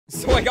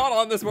So I got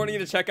on this morning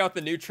to check out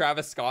the new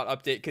Travis Scott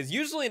update, because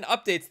usually in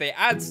updates they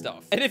add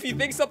stuff. And if you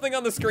think something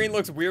on the screen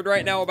looks weird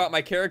right now about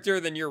my character,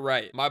 then you're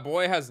right. My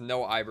boy has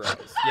no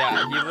eyebrows.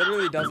 Yeah, he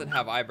literally doesn't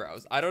have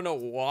eyebrows. I don't know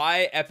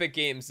why Epic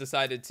Games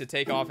decided to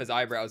take off his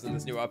eyebrows in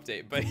this new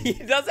update, but he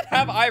doesn't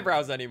have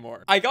eyebrows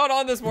anymore. I got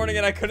on this morning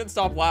and I couldn't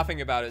stop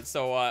laughing about it.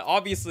 So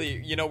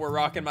obviously, you know, we're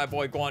rocking my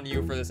boy Guan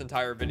Yu for this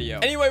entire video.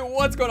 Anyway,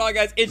 what's going on,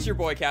 guys? It's your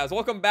boy Kaz.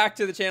 Welcome back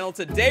to the channel.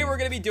 Today we're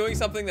going to be doing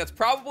something that's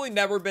probably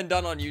never been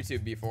done on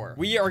YouTube before.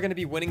 We are going to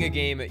be winning a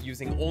game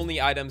using only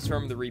items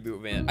from the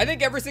reboot van. I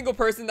think every single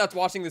person that's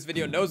watching this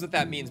video knows what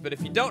that means, but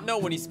if you don't know,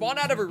 when you spawn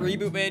out of a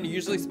reboot van, you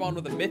usually spawn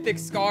with a mythic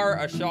scar,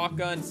 a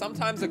shotgun,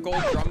 sometimes a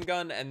gold drum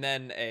gun, and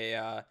then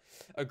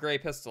a gray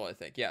pistol, I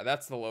think. Yeah,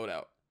 that's the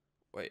loadout.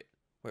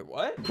 Wait,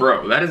 what?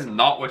 Bro, that is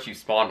not what you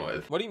spawn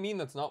with. What do you mean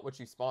that's not what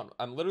you spawn with?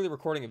 I'm literally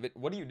recording a bit.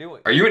 What are you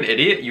doing? Are you an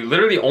idiot? You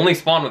literally only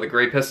spawn with a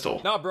gray pistol.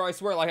 No, bro, I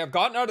swear. Like, I've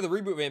gotten out of the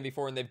reboot van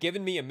before and they've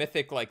given me a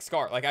mythic, like,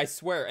 scar. Like, I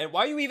swear. And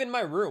why are you even in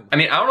my room? I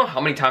mean, I don't know how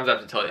many times I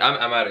have to tell you.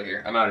 I'm out of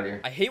here. I'm out of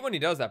here. I hate when he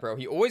does that, bro.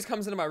 He always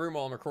comes into my room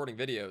while I'm recording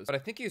videos. But I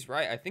think he's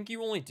right. I think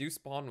you only do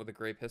spawn with a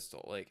gray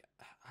pistol. Like,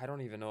 I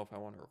don't even know if I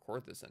want to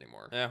record this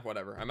anymore.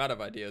 Whatever. I'm out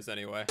of ideas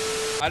anyway.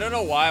 I don't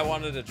know why I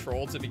wanted to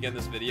troll to begin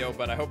this video,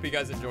 but I hope you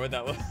guys enjoyed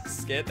that little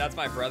skit. That's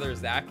my brother,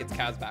 Zach. It's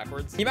Kaz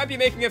backwards. He might be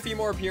making a few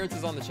more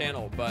appearances on the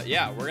channel, but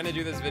yeah, we're gonna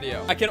do this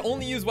video. I can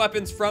only use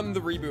weapons from the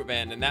reboot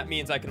van, and that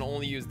means I can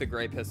only use the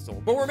gray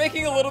pistol. But we're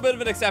making a little bit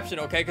of an exception,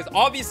 okay? Because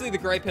obviously the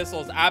gray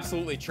pistol is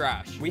absolutely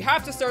trash. We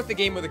have to start the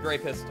game with a gray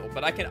pistol,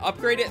 but I can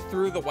upgrade it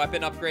through the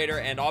weapon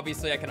upgrader, and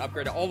obviously I can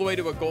upgrade it all the way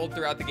to a gold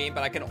throughout the game,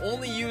 but I can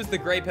only use the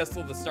gray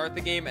pistol to start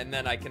the game, and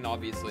then I can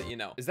obviously, you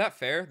know. Is that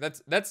fair?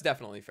 That's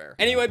definitely fair.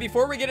 Anyway,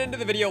 before we get into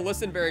the video,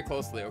 listen very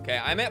closely, okay?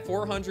 I'm at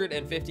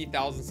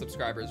 450,000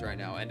 subscribers right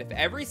now, and if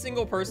every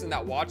single person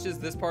that watches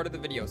this part of the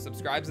video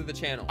subscribes to the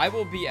channel, I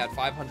will be at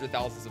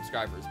 500,000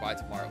 subscribers by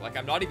tomorrow. Like,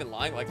 I'm not even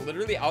lying. Like,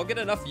 literally, I'll get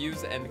enough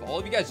views, and if all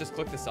of you guys just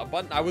click the sub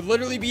button, I would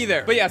literally be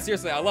there. But yeah,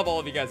 seriously, I love all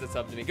of you guys that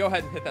sub to me. Go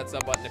ahead and hit that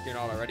sub button if you're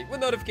not already, with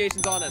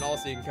notifications on, and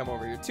also you can come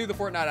over here to the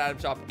Fortnite item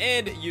shop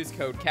and use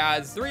code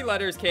KAZ, 3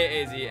 letters,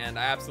 K-A-Z, and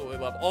I absolutely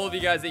love all of you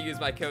guys that use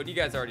my code. You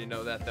guys already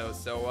know that, though.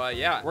 So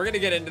yeah, we're gonna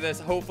get into this.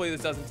 Hopefully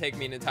this doesn't take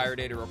me an entire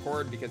day to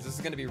record, because this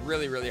is gonna be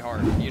really, really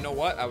hard. You know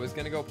what? I was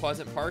gonna go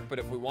Pleasant Park, but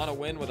if we want to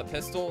win with a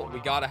pistol, we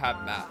gotta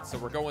have Matt. So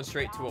we're going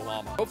straight to a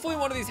llama. Hopefully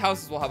one of these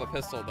houses will have a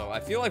pistol, though. I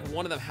feel like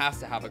one of them has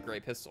to have a gray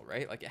pistol,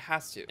 right? Like, it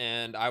has to.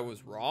 And I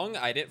was wrong.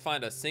 I didn't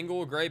find a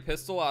single gray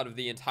pistol out of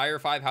the entire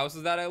 5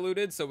 houses that I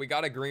looted, so we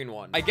got a green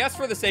one. I guess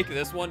for the sake of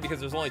this one, because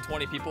there's only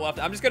 20 people left,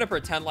 I'm just gonna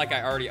pretend like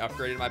I already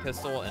upgraded my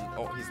pistol. And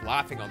oh, he's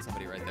laughing on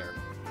somebody right there.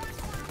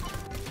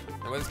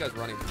 And where this guy's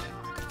running from me.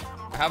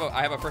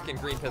 I have a freaking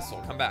green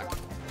pistol. Come back.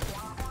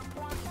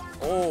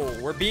 Oh,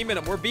 we're beaming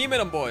him. We're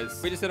beaming him,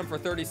 boys. We just hit him for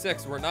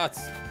 36. We're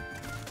nuts.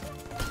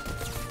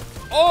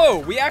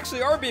 Oh, we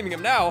actually are beaming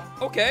him now.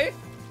 Okay.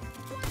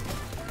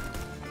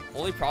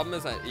 Only problem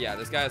is that, yeah,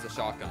 this guy has a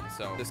shotgun,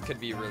 so this could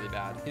be really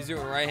bad. He's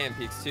doing right-hand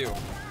peeks, too.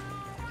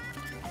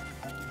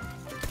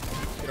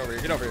 Get over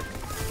here. Get over here.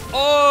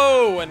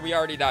 Oh, and we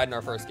already died in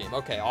our first game.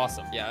 Okay,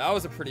 awesome. Yeah, that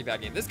was a pretty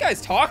bad game. This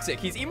guy's toxic.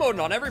 He's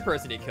emoting on every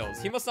person he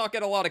kills. He must not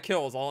get a lot of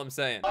kills, all I'm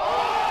saying.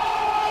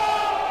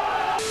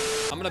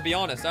 I'm gonna be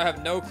honest, I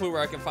have no clue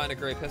where I can find a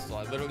gray pistol.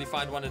 I literally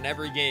find one in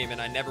every game,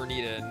 and I never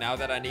need it. And now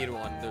that I need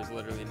one, there's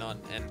literally none.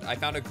 And I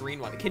found a green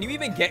one. Can you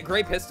even get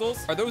gray pistols?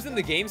 Are those in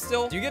the game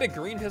still? Do you get a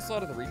green pistol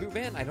out of the reboot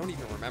van? I don't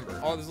even remember.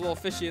 Oh, there's a little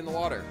fishy in the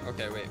water.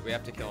 Okay, wait, we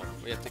have to kill him.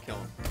 We have to kill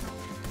him.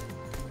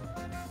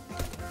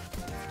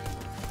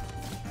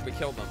 We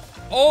killed him.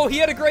 Oh, he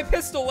had a gray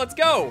pistol. Let's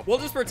go. We'll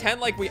just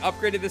pretend like we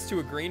upgraded this to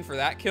a green for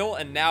that kill,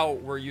 and now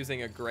we're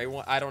using a gray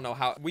one. I don't know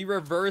how. We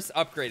reverse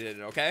upgraded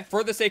it, okay?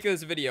 For the sake of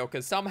this video,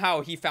 because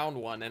somehow he found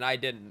one and I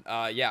didn't.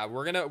 Yeah,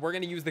 we're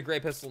gonna use the gray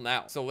pistol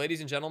now. So,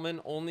 ladies and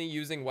gentlemen, only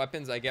using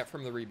weapons I get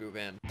from the reboot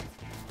van.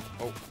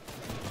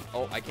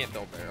 Oh, I can't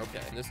build there.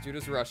 Okay. And this dude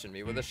is rushing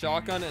me with a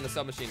shotgun and a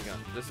submachine gun.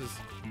 This is...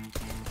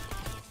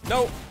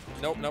 Nope.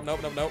 Nope.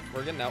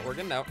 We're getting out. We're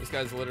getting out. This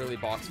guy's literally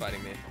box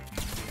fighting me.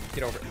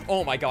 Get over it.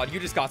 Oh my god,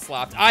 you just got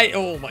slapped.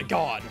 Oh my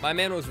god. My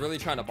man was really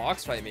trying to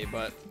box fight me,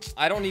 but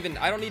I don't need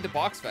to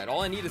box fight.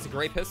 All I need is a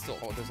gray pistol.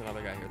 Oh, there's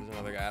another guy here. There's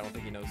another guy. I don't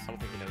think he knows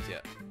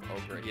yet. Oh,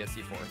 great. He has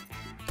C4.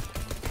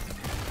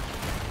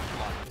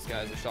 Come on. This guy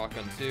has a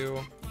shotgun too.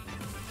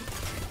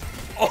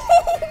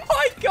 Oh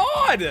my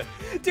god!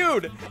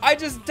 Dude, I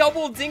just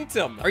double dinked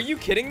him. Are you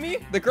kidding me?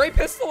 The gray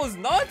pistol is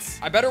nuts.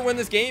 I better win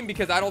this game,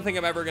 because I don't think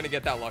I'm ever gonna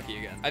get that lucky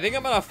again. I think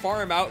I'm gonna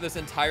farm out this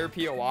entire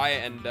POI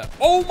and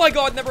oh my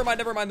god, never mind.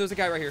 There's a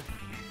guy right here.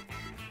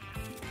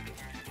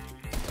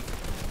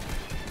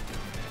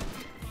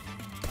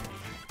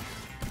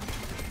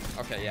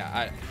 Okay,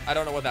 yeah, I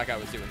don't know what that guy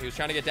was doing. He was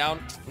trying to get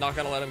down. Not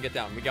gonna let him get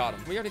down. We got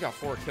him. We already got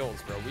 4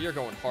 kills, bro. We are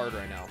going hard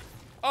right now.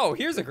 Oh,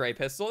 here's a gray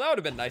pistol. That would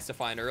have been nice to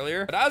find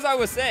earlier. But as I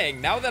was saying,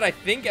 now that I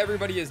think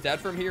everybody is dead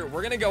from here,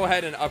 we're gonna go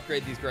ahead and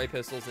upgrade these gray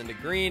pistols into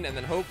green, and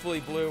then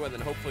hopefully blue, and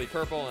then hopefully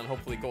purple, and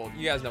hopefully gold.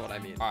 You guys know what I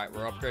mean. All right,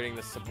 we're upgrading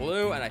this to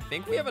blue, and I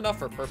think we have enough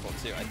for purple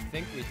too. I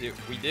think we do.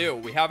 We do.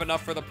 We have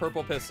enough for the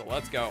purple pistol.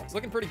 Let's go. It's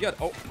looking pretty good.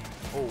 Oh.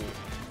 Oh.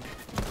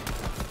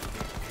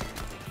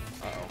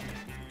 Uh-oh.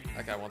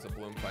 That guy wants a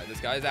bloom fight. This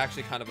guy is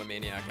actually kind of a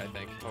maniac, I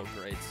think. Oh,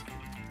 great.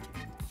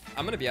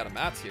 I'm gonna be out of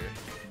mats here.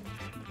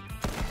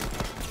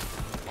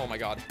 Oh my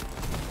god.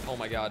 Oh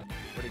my god.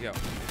 Where'd he go?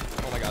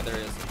 Oh my god, there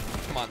he is.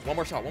 Come on, one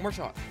more shot, one more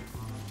shot.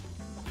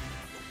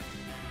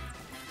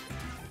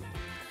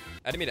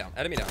 Enemy down,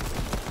 enemy down.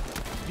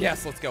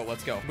 Yes, let's go,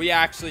 let's go. We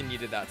actually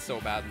needed that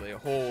so badly.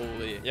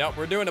 Holy. Yep,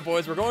 we're doing it,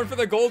 boys. We're going for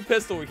the gold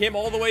pistol. We came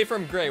all the way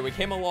from gray. We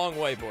came a long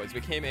way, boys.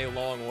 We came a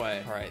long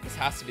way. All right, this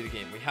has to be the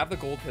game. We have the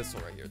gold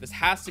pistol right here. This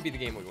has to be the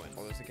game we win.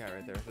 Oh, there's a guy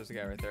right there. There's a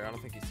guy right there. I don't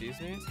think he sees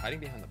me. He's hiding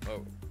behind the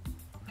boat.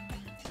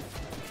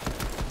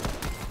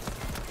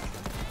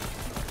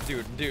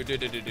 Dude.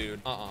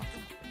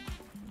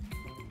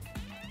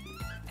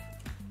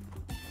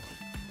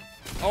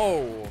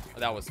 Oh,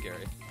 that was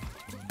scary.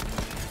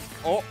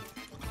 Oh.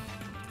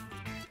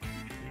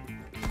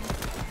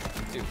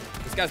 Dude,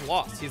 this guy's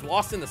lost. He's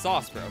lost in the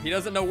sauce, bro. He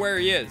doesn't know where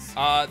he is.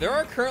 There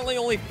are currently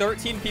only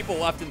 13 people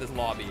left in this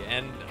lobby,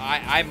 and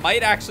I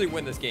might actually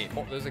win this game.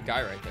 Oh, there's a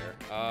guy right there.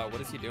 What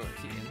is he doing?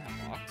 Is he in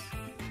that box?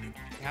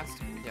 He has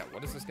to be. Yeah,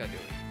 what is this guy doing?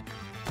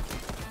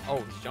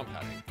 Oh, he's jump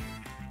padding.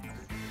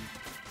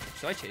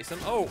 Should I chase him?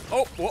 Oh,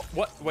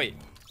 what? Wait.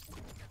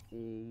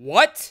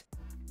 What?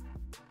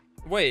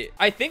 Wait,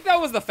 I think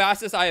that was the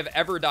fastest I have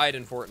ever died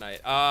in Fortnite.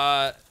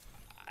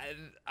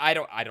 I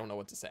don't know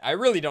what to say. I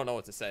really don't know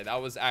what to say.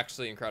 That was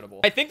actually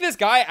incredible. I think this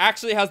guy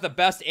actually has the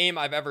best aim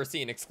I've ever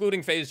seen,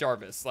 excluding FaZe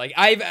Jarvis. Like,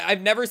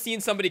 I've never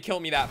seen somebody kill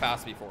me that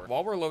fast before.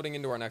 While we're loading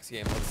into our next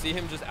game, let's see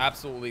him just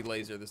absolutely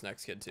laser this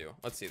next kid too.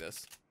 Let's see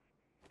this.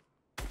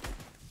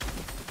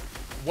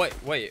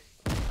 Wait.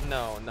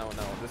 No.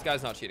 This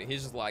guy's not cheating.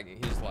 He's just lagging.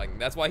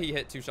 That's why he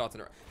hit 2 shots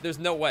in a row. There's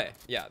no way.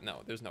 Yeah,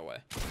 no, there's no way.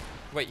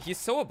 Wait, he's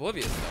so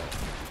oblivious though.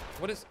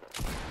 What is...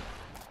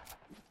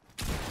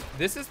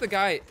 This is the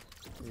guy...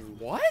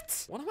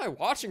 What? What am I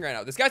watching right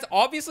now? This guy's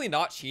obviously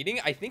not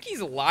cheating. I think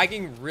he's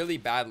lagging really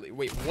badly.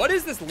 Wait, what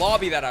is this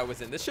lobby that I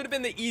was in? This should have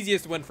been the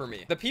easiest win for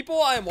me. The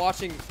people I am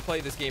watching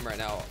play this game right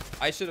now,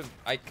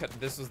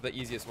 this was the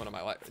easiest win of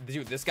my life.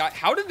 Dude, this guy...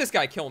 How did this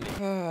guy kill me?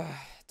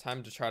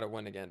 Time to try to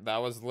win again. That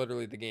was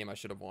literally the game I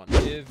should have won.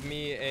 Give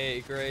me a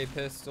gray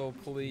pistol,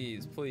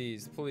 please.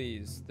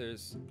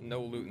 There's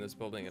no loot in this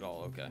building at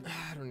all. Okay.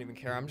 I don't even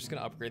care. I'm just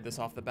gonna upgrade this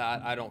off the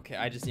bat. I don't care.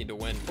 I just need to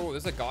win. Oh,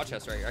 there's a god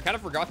chest right here. I kind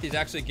of forgot these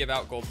actually give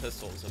out gold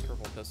pistols and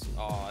purple pistols.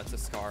 Oh, it's a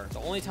scar.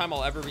 The only time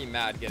I'll ever be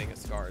mad getting a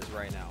scar is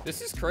right now.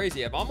 This is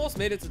crazy. I've almost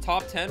made it to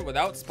top 10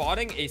 without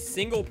spotting a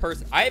single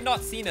person. I have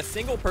not seen a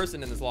single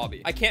person in this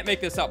lobby. I can't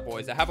make this up,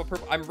 boys. I have a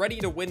purple. I'm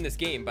ready to win this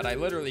game, but I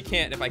literally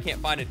can't if I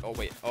can't find it. Oh,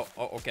 wait. Oh,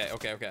 okay.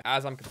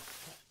 As I'm...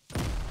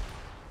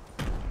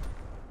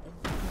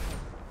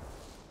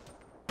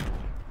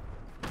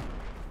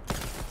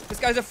 This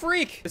guy's a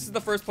freak. This is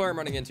the first player I'm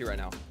running into right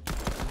now.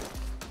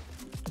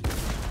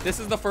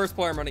 This is the first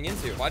player I'm running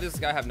into. Why does this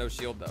guy have no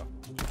shield, though?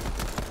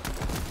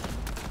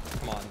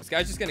 Come on. This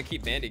guy's just gonna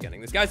keep bandy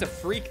gunning. This guy's a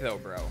freak, though,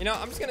 bro. You know,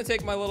 I'm just gonna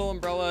take my little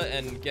umbrella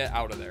and get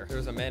out of there.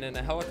 There's a man in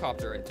a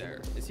helicopter right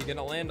there. Is he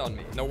gonna land on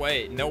me? No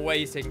way. No way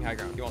he's taking high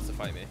ground. He wants to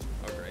fight me.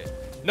 Oh, great.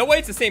 No way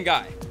it's the same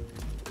guy.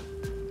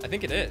 I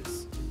think it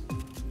is.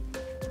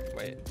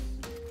 Wait,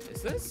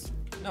 is this?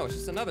 No, it's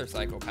just another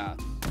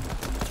psychopath.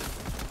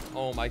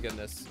 Oh my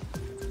goodness.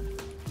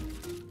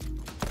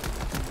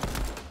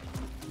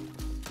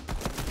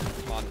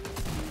 Come on.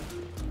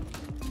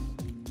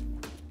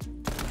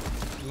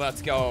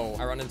 Let's go.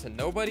 I run into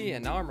nobody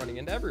and now I'm running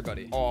into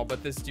everybody. Oh,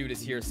 but this dude is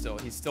here still.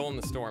 He's still in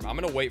the storm. I'm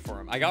gonna wait for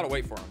him. I gotta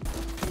wait for him.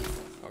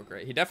 Oh,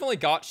 great. He definitely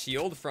got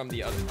shield from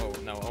the other. Oh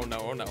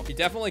no. He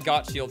definitely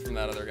got shield from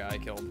that other guy I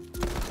killed.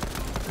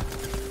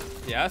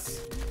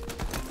 Yes.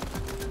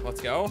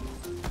 Let's go.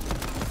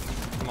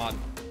 Come on.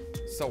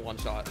 So one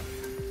shot.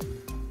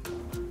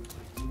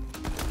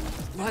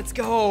 Let's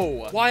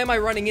go. Why am I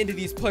running into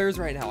these players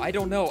right now? I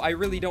don't know. I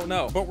really don't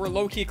know. But we're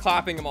low-key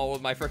clapping them all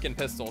with my freaking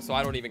pistol, so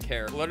I don't even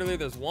care. Literally,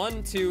 there's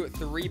 1, 2,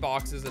 3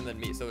 boxes and then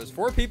me. So there's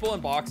 4 people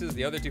in boxes.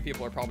 The other 2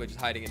 people are probably just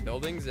hiding in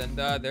buildings. And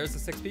there's the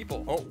 6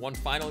 people. Oh, 1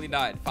 finally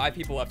died. 5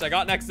 people left. I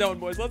got next zone,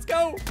 boys. Let's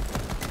go.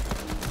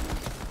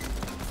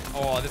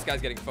 Oh, this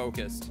guy's getting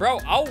focused. Bro,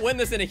 I'll win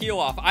this in a heal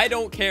off. I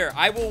don't care.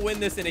 I will win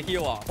this in a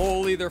heal off.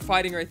 Holy, they're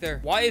fighting right there.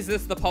 Why is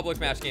this the public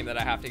match game that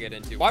I have to get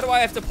into? Why do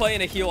I have to play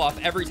in a heal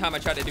off every time I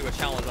try to do a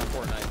challenge on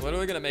Fortnite?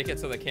 Literally gonna make it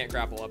so they can't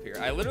grapple up here.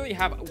 I literally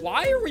have...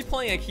 Why are we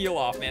playing a heal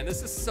off, man?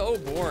 This is so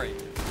boring.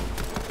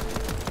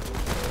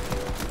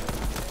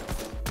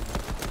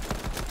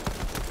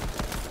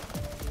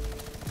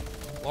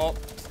 Well,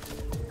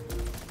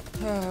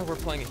 we're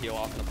playing a heal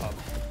off in a pub.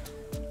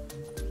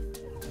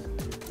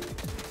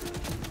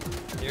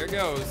 Here it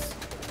goes.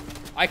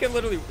 I can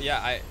literally,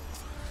 yeah,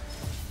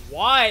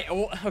 Why?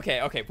 Oh,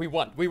 okay, we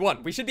won.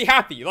 We should be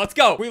happy. Let's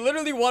go. We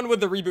literally won with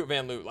the reboot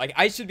van loot. Like,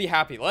 I should be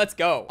happy. Let's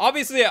go.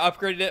 Obviously, I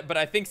upgraded it, but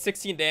I think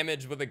 16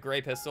 damage with a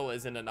gray pistol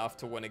isn't enough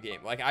to win a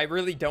game. Like, I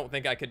really don't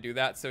think I could do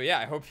that. So, yeah,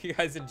 I hope you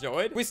guys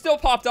enjoyed. We still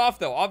popped off,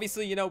 though.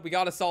 Obviously, you know, we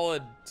got a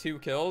solid 2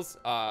 kills.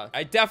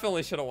 I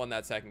definitely should have won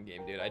that second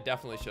game, dude. I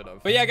definitely should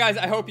have. But, yeah, guys,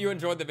 I hope you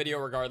enjoyed the video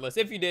regardless.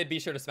 If you did, be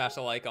sure to smash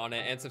a like on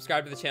it and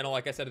subscribe to the channel.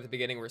 Like I said at the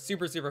beginning, we're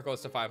super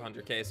close to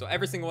 500K. So,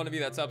 every single one of you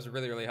that subs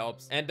really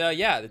helps. And,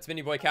 yeah, it's been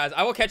your boy Kaz.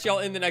 I will catch y'all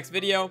in the next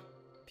video.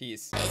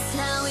 Peace.